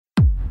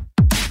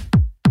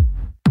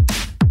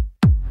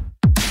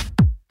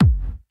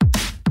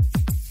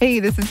Hey,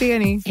 this is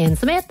Danny. And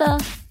Samantha.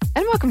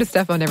 And welcome to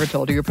Stuff I Never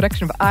Told You, a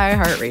production of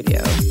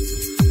iHeartRadio.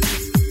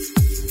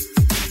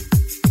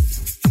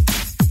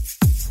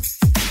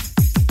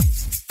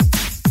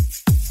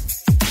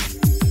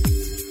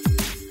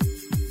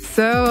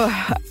 So,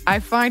 I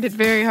find it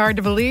very hard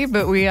to believe,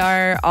 but we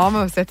are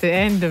almost at the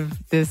end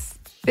of this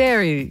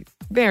very,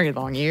 very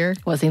long year.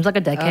 Well, it seems like a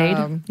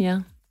decade.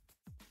 Yeah.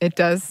 It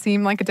does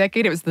seem like a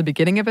decade. It was the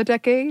beginning of a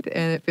decade,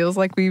 and it feels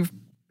like we've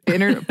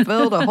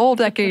filled a whole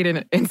decade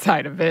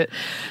inside of it.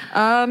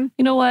 You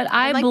know what?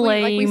 I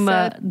blame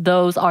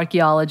those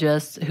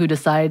archaeologists who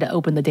decided to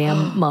open the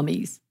damn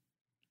mummies.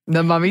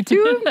 The mummy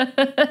tomb?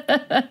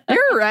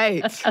 You're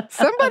right.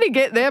 Somebody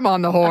get them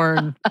on the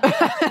horn.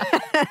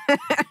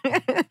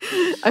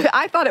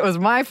 I thought it was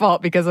my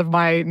fault because of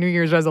my New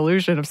Year's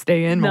resolution of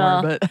stay in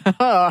more,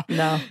 but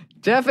no.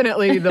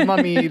 Definitely the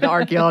mummy, the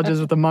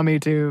archaeologist with the mummy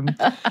tomb.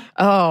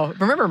 Oh,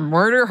 remember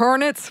murder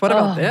hornets? What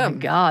about them? Oh,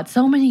 my God.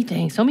 So many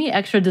things. So many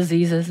extra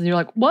diseases. And you're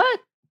like, what?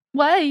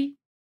 Why?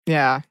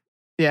 Yeah.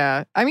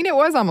 I mean, it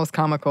was almost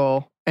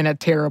comical in a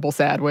terrible,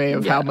 sad way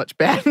of how much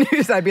bad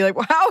news. I'd be like,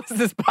 well, how is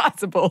this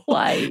possible?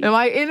 Why? Am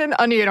I in an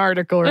Onion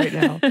article right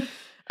now?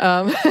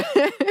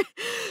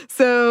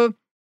 So,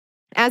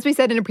 as we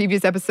said in a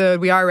previous episode,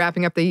 we are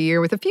wrapping up the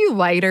year with a few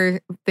lighter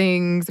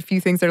things, a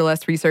few things that are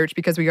less research,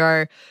 because we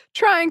are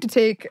trying to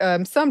take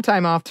some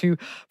time off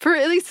for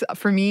at least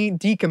for me,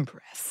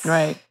 decompress.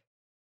 Right.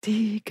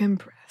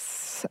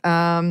 Decompress.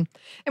 And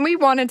we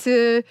wanted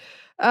to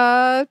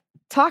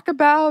talk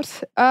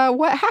about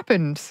what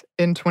happened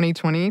in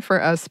 2020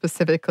 for us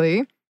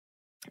specifically.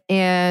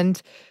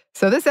 And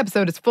so this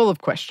episode is full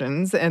of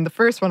questions. And the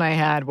first one I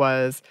had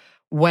was,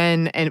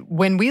 when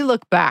we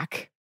look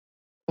back,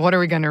 what are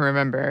we going to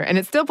remember? And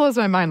it still blows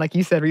my mind, like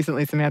you said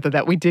recently, Samantha,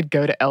 that we did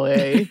go to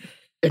LA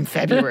in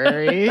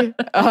February.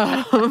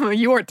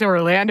 You went to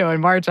Orlando in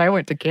March. I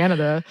went to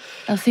Canada.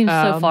 That seems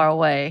so far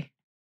away.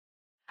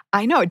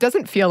 I know. It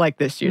doesn't feel like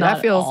this year. Not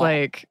that feels at all.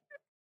 like,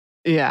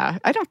 I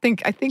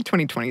think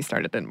 2020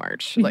 started in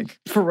March, like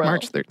For real.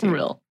 March 13th. For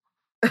real.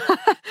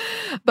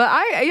 But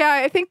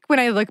I think when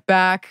I look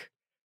back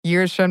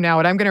years from now,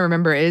 what I'm going to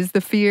remember is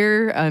the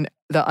fear and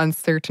the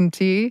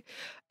uncertainty.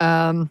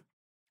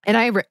 And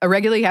I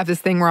regularly have this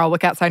thing where I'll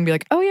look outside and be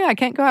like, oh yeah, I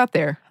can't go out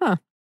there. Huh.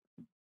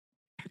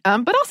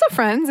 But also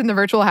friends in the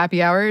virtual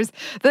happy hours,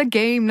 the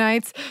game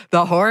nights,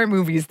 the horror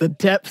movies, the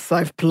depths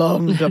I've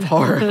plumbed of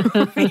horror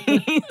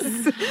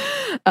movies.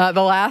 The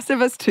Last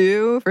of Us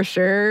 2, for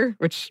sure,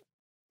 which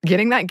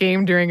getting that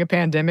game during a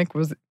pandemic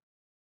was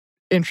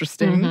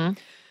interesting. Mm-hmm.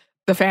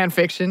 The fan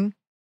fiction,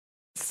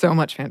 so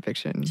much fan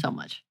fiction. So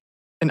much.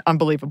 An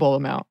unbelievable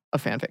amount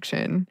of fan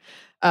fiction.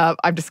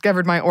 I've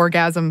discovered my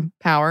orgasm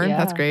power. Yeah,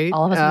 That's great.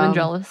 All of us have been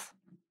jealous.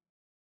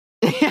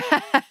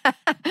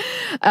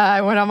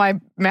 I went on my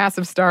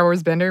massive Star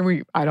Wars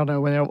bender. I don't know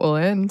when it will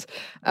end.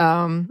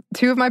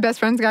 Two of my best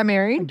friends got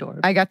married. Adorable.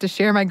 I got to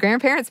share my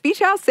grandparents' beach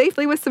house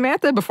safely with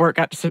Samantha before it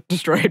got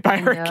destroyed by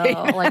a hurricane.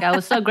 I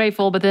was so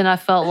grateful, but then I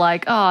felt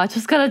like, I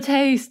just got a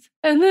taste.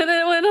 And then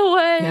it went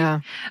away.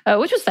 Yeah.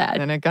 Which was sad.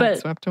 Then it got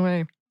swept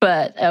away.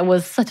 But it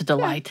was such a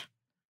delight.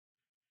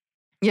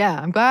 Yeah,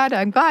 I'm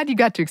glad you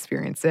got to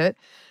experience it.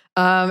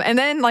 And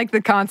then like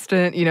the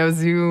constant,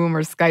 Zoom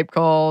or Skype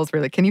calls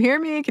where like, can you hear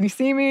me? Can you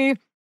see me?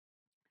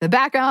 The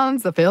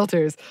backgrounds, the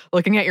filters,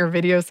 looking at your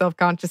video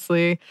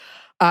self-consciously,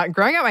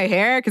 growing out my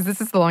hair, because this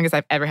is the longest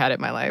I've ever had it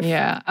in my life.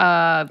 Yeah.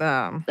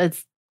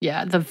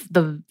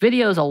 The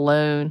videos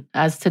alone,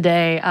 as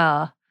today,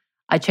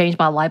 I changed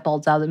my light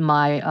bulbs out in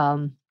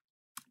my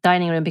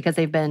dining room because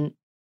they've been,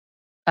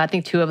 I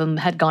think 2 of them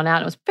had gone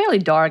out. It was fairly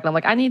dark. And I'm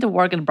like, I need to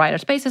work in brighter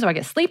spaces or I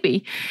get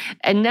sleepy.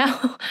 And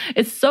now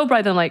it's so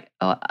bright that I'm like,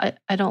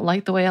 I don't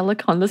like the way I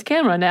look on this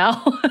camera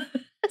now.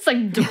 It's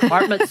like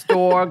department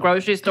store,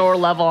 grocery store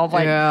level. I'm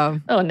like,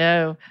 oh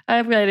no,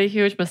 I've made a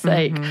huge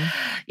mistake. Mm-hmm.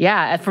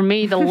 Yeah, and for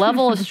me, the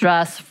level of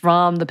stress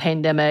from the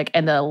pandemic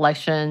and the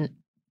election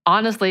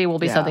honestly will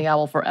be something I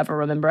will forever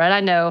remember. And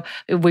I know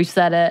we've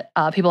said it,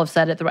 people have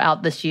said it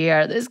throughout this year.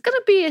 It's going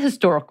to be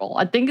historical.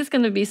 I think it's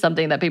going to be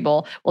something that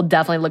people will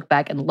definitely look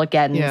back and look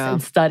at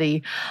and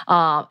study.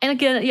 And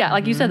again,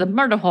 like you said, the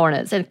murder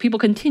hornets and people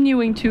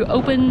continuing to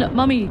open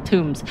mummy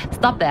tombs.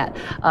 Stop that.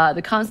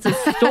 The constant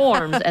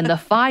storms and the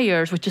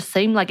fires, which just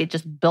seemed like it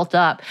just built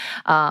up.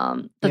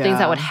 The things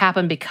that would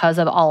happen because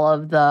of all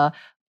of the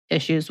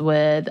issues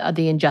with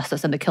the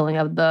injustice and the killing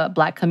of the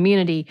Black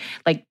community.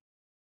 Like,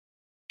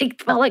 it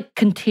felt like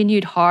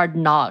continued hard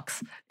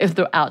knocks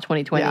throughout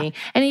 2020. Yeah.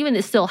 And even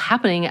it's still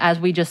happening, as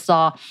we just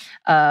saw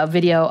a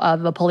video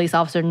of a police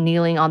officer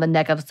kneeling on the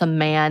neck of some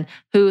man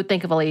who,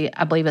 thankfully,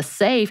 I believe is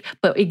safe,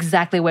 but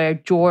exactly where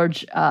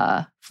George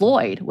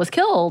Floyd was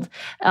killed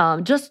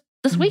just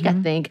this week, I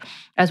think,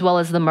 as well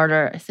as the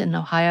murder, is it in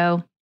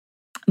Ohio?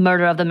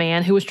 Murder of the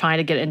man who was trying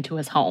to get into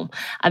his home.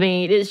 I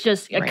mean, it's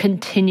just a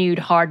continued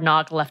hard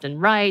knock left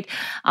and right.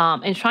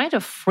 And trying to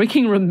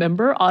freaking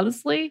remember,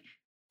 honestly,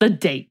 the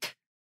date.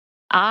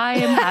 I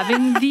am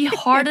having the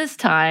hardest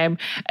time.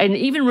 And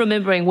even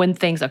remembering when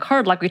things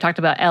occurred, like we talked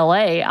about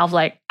LA, I was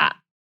like,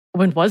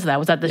 when was that?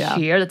 Was that this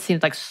year? That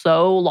seems like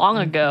so long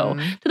ago.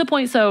 To the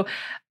point, so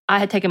I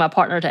had taken my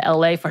partner to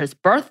LA for his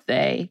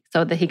birthday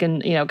so that he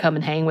can, come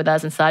and hang with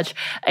us and such.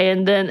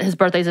 And then his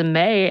birthday's in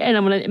May.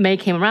 And when May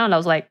came around, I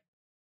was like,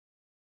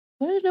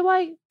 what did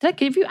I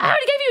give you? I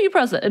already gave you your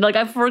present. And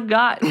I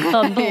forgot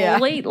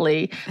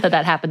completely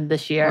that happened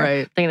this year.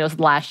 Right. I think it was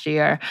last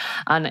year.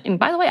 And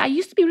by the way, I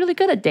used to be really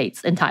good at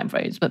dates and time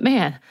frames. But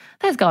man,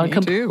 that's gone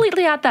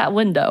completely out that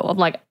window. I'm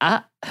like,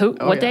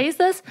 what day is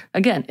this?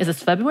 Again, is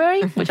this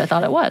February? Which I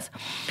thought it was.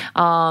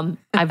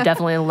 I've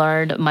definitely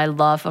learned my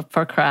love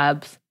for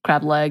crab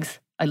legs.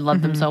 I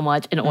love them so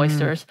much, and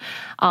oysters.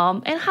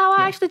 And how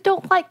I actually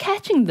don't like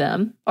catching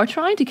them or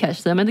trying to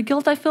catch them, and the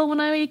guilt I feel when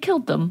I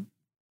killed them.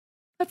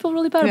 I feel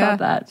really bad about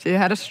that. She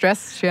had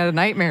a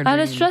nightmare dream. I had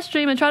a stress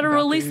dream and tried to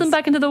release them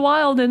back into the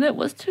wild, and it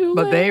was too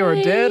late. But they were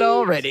dead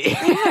already.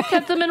 I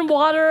kept them in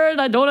water,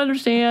 and I don't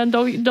understand.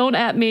 Don't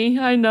at me.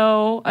 I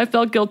know. I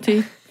felt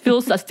guilty.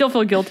 I still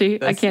feel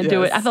guilty. I can't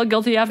do it. I felt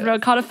guilty after I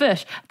caught a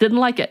fish. Didn't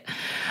like it.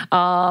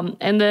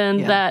 And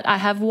then that I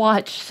have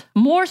watched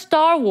more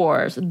Star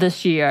Wars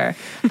this year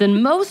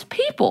than most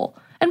people.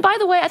 And by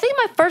the way, I think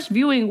my first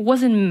viewing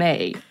was in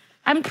May.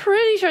 I'm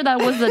pretty sure that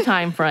was the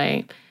time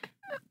frame.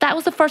 That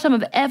was the first time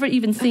I've ever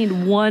even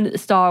seen one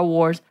Star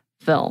Wars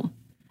film.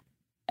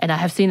 And I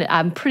have seen it,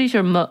 I'm pretty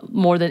sure,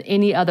 more than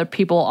any other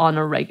people on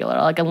a regular.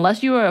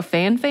 Unless you were a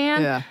fan,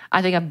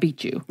 I think I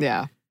beat you.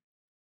 Yeah.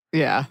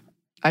 Yeah.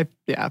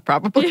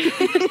 Probably.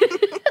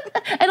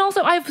 And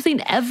also, I've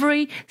seen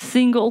every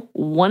single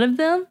one of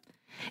them,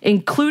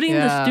 including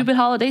the stupid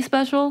holiday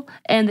special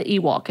and the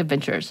Ewok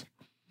Adventures.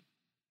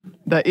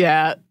 The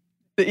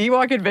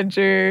Ewok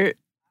Adventure,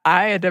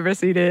 I had never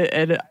seen it,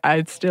 and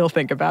I still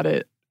think about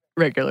it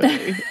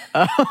regularly.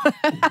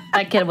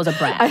 That kid was a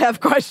brat. I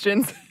have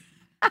questions.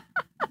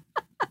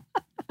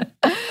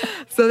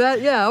 So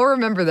I'll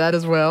remember that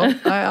as well.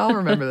 I'll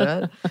remember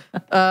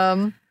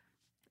that.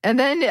 And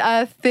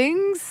then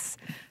things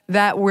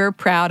that we're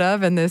proud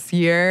of in this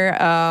year,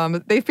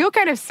 they feel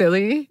kind of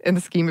silly in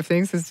the scheme of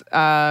things because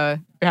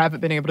we haven't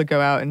been able to go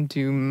out and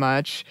do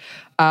much.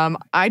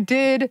 I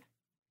did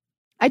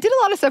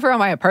a lot of stuff around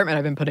my apartment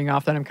I've been putting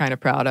off that I'm kind of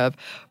proud of.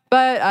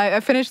 But I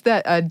finished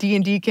that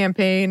D&D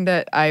campaign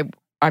that I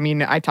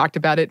talked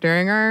about it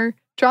during our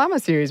drama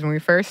series when we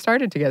first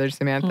started together,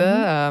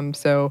 Samantha.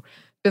 So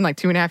it's been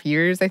 2.5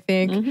 years, I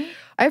think.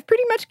 I've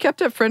pretty much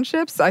kept up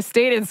friendships. I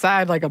stayed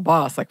inside like a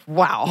boss.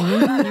 Wow.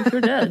 You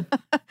sure did.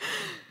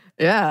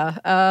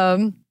 Yeah.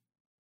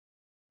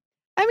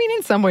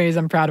 In some ways,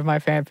 I'm proud of my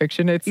fan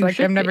fiction. It's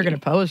I'm never going to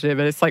publish it,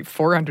 but it's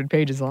 400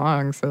 pages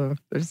long. So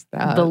there's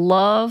that. The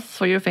love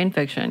for your fan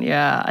fiction.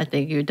 Yeah, I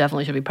think you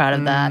definitely should be proud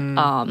of that.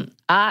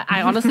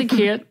 I honestly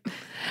can't.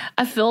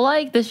 I feel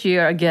like this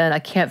year, again, I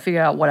can't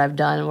figure out what I've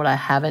done and what I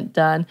haven't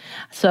done.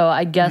 So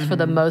I guess for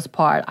the most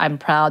part, I'm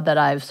proud that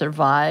I've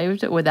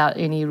survived without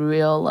any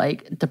real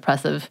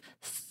depressive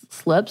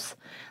slips.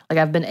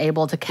 I've been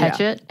able to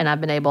catch it, and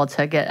I've been able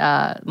to get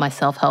my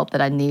self-help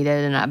that I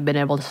needed, and I've been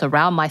able to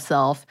surround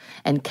myself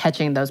and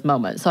catching those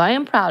moments. So I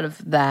am proud of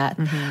that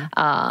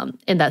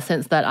in that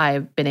sense that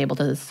I've been able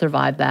to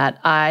survive that.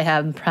 I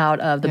am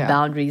proud of the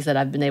boundaries that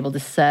I've been able to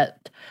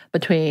set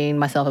between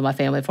myself and my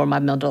family for my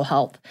mental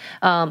health.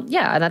 And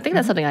I think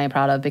that's something I am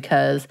proud of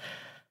because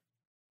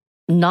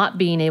not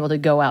being able to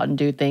go out and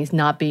do things,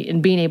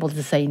 and being able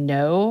to say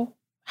no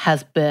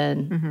has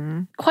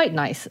been quite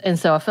nice. And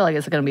so I feel like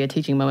it's going to be a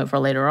teaching moment for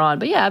later on.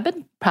 But I've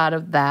been proud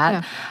of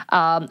that.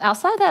 Yeah.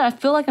 Outside of that, I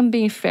feel like I'm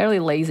being fairly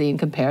lazy in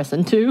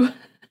comparison to.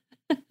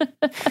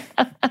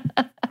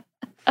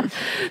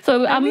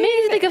 So I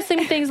may think of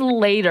some things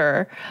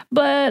later.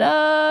 But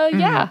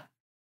yeah.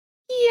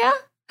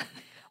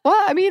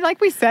 Well, like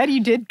we said,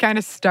 you did kind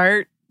of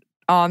start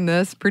on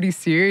this pretty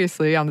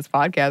seriously on this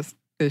podcast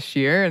this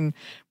year. And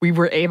we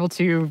were able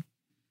to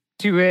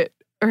do it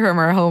from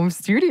our home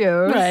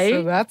studios. Right.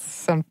 So that's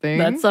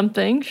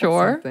something.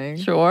 Sure.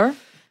 Sure.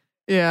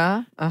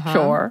 Yeah.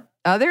 Sure.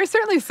 There are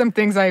certainly some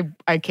things I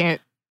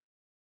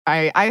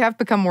have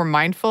become more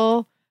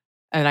mindful,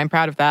 and I'm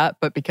proud of that.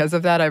 But because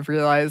of that, I've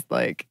realized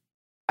I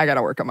got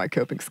to work on my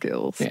coping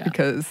skills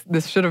because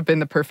this should have been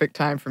the perfect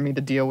time for me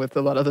to deal with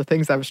a lot of the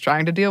things I was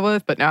trying to deal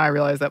with. But now I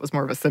realize that was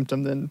more of a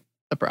symptom than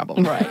a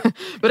problem. Right.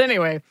 But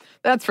anyway,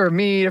 that's for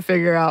me to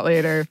figure out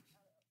later.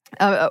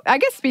 I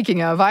guess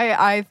speaking of,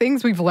 I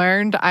things we've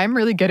learned, I'm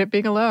really good at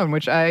being alone,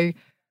 which I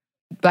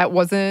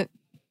wasn't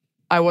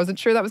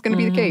sure that was going to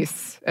be the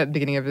case at the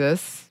beginning of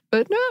this.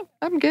 But no,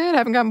 I'm good.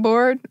 Haven't gotten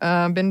bored.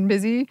 Been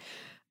busy.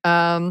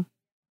 And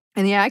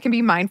I can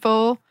be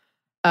mindful.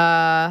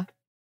 And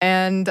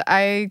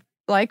I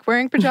like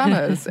wearing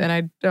pajamas, and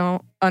I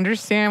don't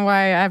understand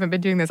why I haven't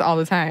been doing this all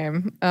the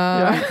time.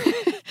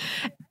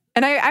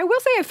 And I will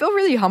say I feel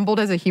really humbled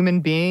as a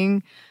human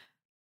being.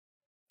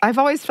 I've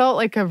always felt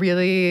like a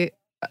really,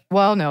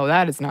 well, no,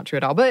 that is not true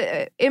at all.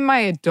 But in my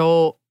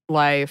adult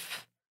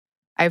life,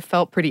 I've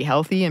felt pretty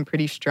healthy and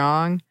pretty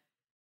strong.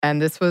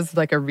 And this was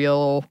a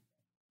real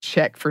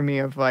check for me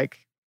of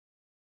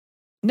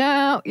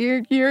no,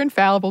 you're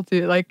infallible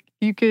too.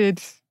 You could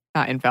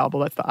not infallible.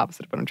 That's the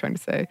opposite of what I'm trying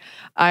to say.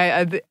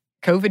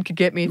 COVID could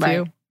get me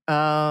too.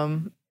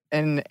 And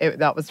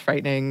that was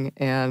frightening.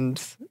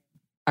 And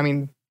I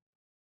mean,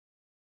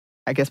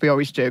 I guess we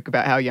always joke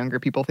about how younger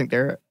people think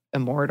they're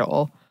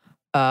immortal.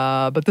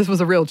 But this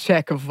was a real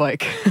check of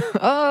like,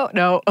 oh,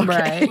 no.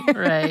 Okay.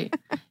 Right.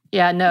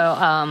 Yeah,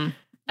 no,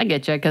 I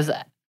get you because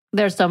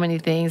there's so many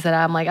things that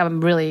I'm like, I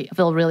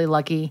feel really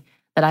lucky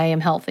that I am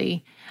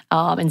healthy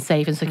and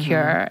safe and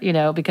secure,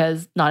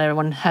 because not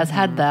everyone has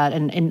had that.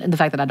 And the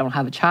fact that I don't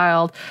have a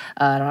child,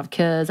 I don't have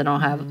kids, I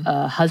don't have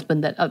a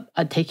husband that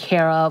I take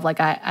care of, like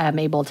I am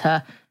able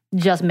to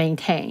just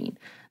maintain.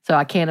 So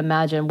I can't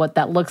imagine what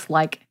that looks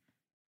like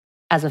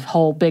as a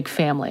whole big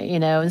family,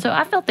 And so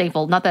I feel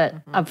thankful, not that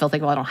I feel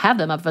thankful I don't have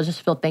them, I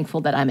just feel thankful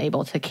that I'm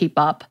able to keep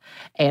up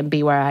and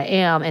be where I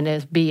am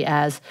and be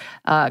as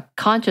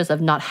conscious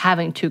of not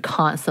having to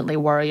constantly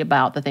worry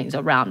about the things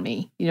around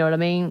me. You know what I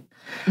mean?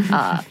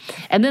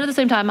 And then at the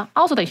same time, I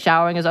also think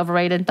showering is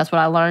overrated. That's what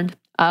I learned,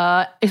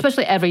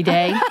 especially every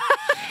day.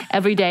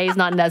 Every day is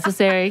not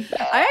necessary.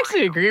 I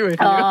actually agree with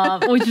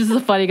you. Which is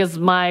funny because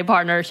my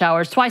partner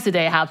showers twice a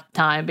day half the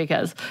time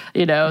because,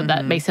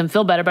 that makes him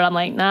feel better. But I'm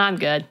like, nah, I'm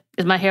good.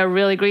 Is my hair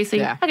really greasy?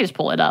 Yeah. I can just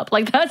pull it up.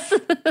 Like that's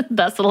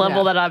the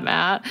level that I'm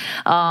at.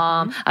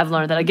 I've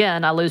learned that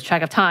again, I lose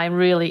track of time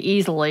really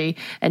easily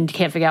and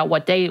can't figure out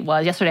what day it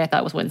was. Yesterday I thought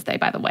it was Wednesday,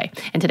 by the way,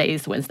 and today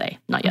is Wednesday,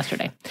 not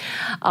yesterday.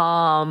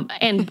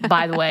 And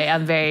by the way,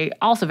 I'm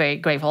also very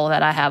grateful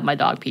that I have my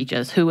dog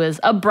Peaches, who is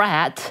a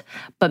brat,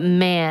 but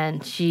man,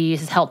 she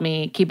has helped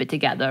me keep it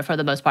together for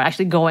the most part.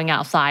 Actually going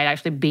outside,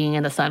 actually being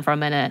in the sun for a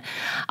minute.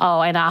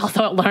 Oh, and I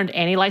also learned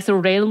Annie likes to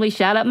randomly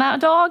shout at my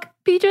dog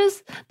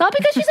Peaches, not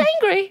because she's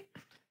angry,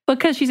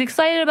 because she's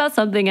excited about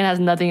something and has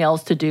nothing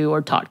else to do or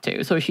talk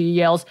to. So she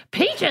yells,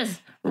 Peaches,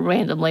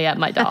 randomly at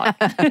my dog.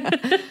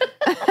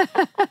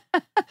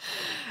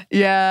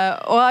 Yeah.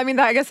 Well, I mean,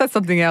 I guess that's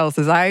something else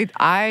is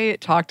I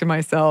talk to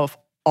myself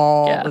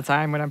all the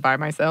time when I'm by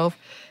myself.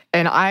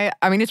 And I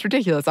mean, it's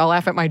ridiculous. I'll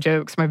laugh at my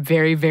jokes, my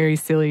very, very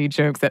silly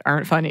jokes that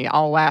aren't funny.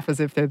 I'll laugh as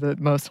if they're the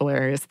most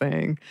hilarious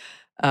thing.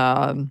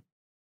 I'll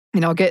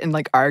get in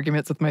like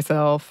arguments with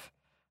myself.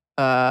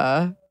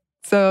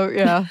 So,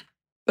 yeah,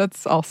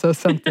 that's also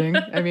something.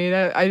 I mean,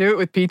 I do it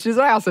with Peaches.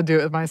 I also do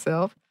it with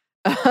myself.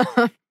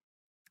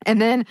 And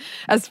then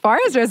as far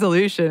as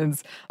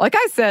resolutions, like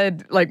I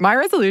said, like my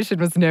resolution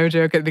was no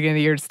joke at the beginning of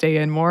the year to stay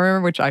in more,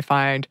 which I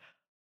find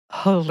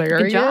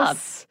hilarious. Good job.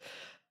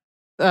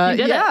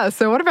 Yeah.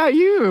 So what about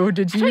you?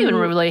 Did you? I don't even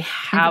really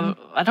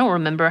I don't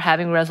remember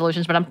having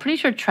resolutions, but I'm pretty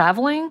sure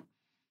traveling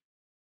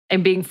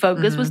and being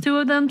focused was two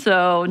of them.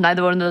 So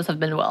neither one of those have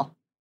been well.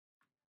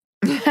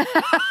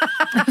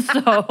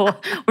 So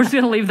we're just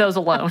going to leave those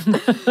alone.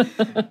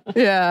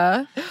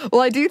 Yeah.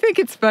 Well, I do think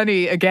it's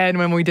funny, again,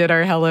 when we did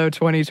our Hello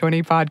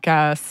 2020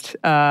 podcast,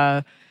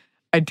 I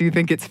do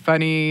think it's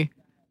funny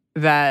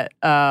that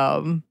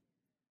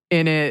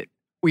in it,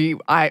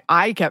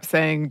 I kept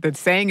saying the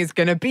saying is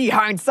going to be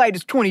hindsight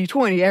is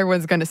 2020.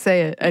 Everyone's going to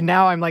say it. And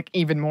now I'm like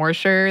even more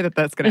sure that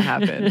that's going to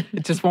happen.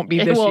 It just won't be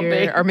this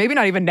year or maybe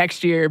not even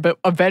next year, but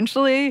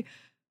eventually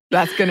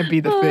that's going to be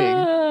the thing.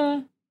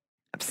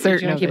 I'm certain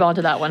you're going to keep on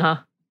to that one, huh?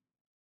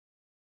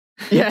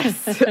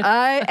 Yes,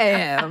 I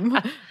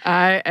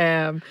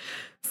am.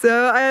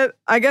 So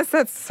I guess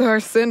that's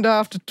our send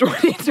off to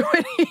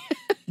 2020.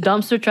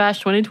 Dumpster trash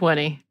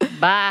 2020.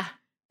 Bye.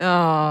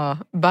 Oh,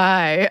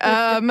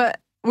 bye.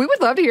 We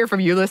would love to hear from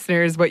you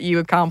listeners, what you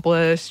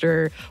accomplished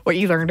or what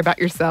you learned about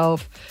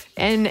yourself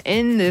and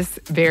in this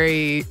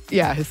very,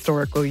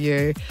 historical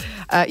year.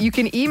 You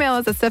can email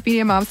us at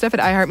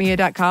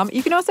stuffmediamomstuff@iheartmedia.com.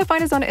 You can also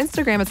find us on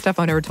Instagram at Stuff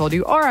I Never Told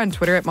You or on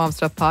Twitter at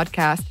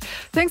momstuffpodcast.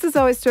 Thanks as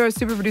always to our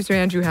super producer,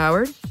 Andrew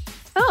Howard.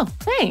 Oh,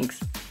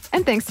 thanks.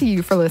 And thanks to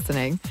you for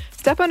listening.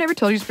 Stuff I Never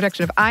Told You is a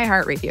production of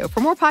iHeartRadio. For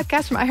more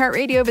podcasts from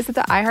iHeartRadio, visit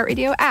the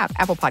iHeartRadio app,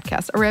 Apple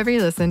Podcasts, or wherever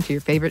you listen to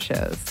your favorite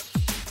shows.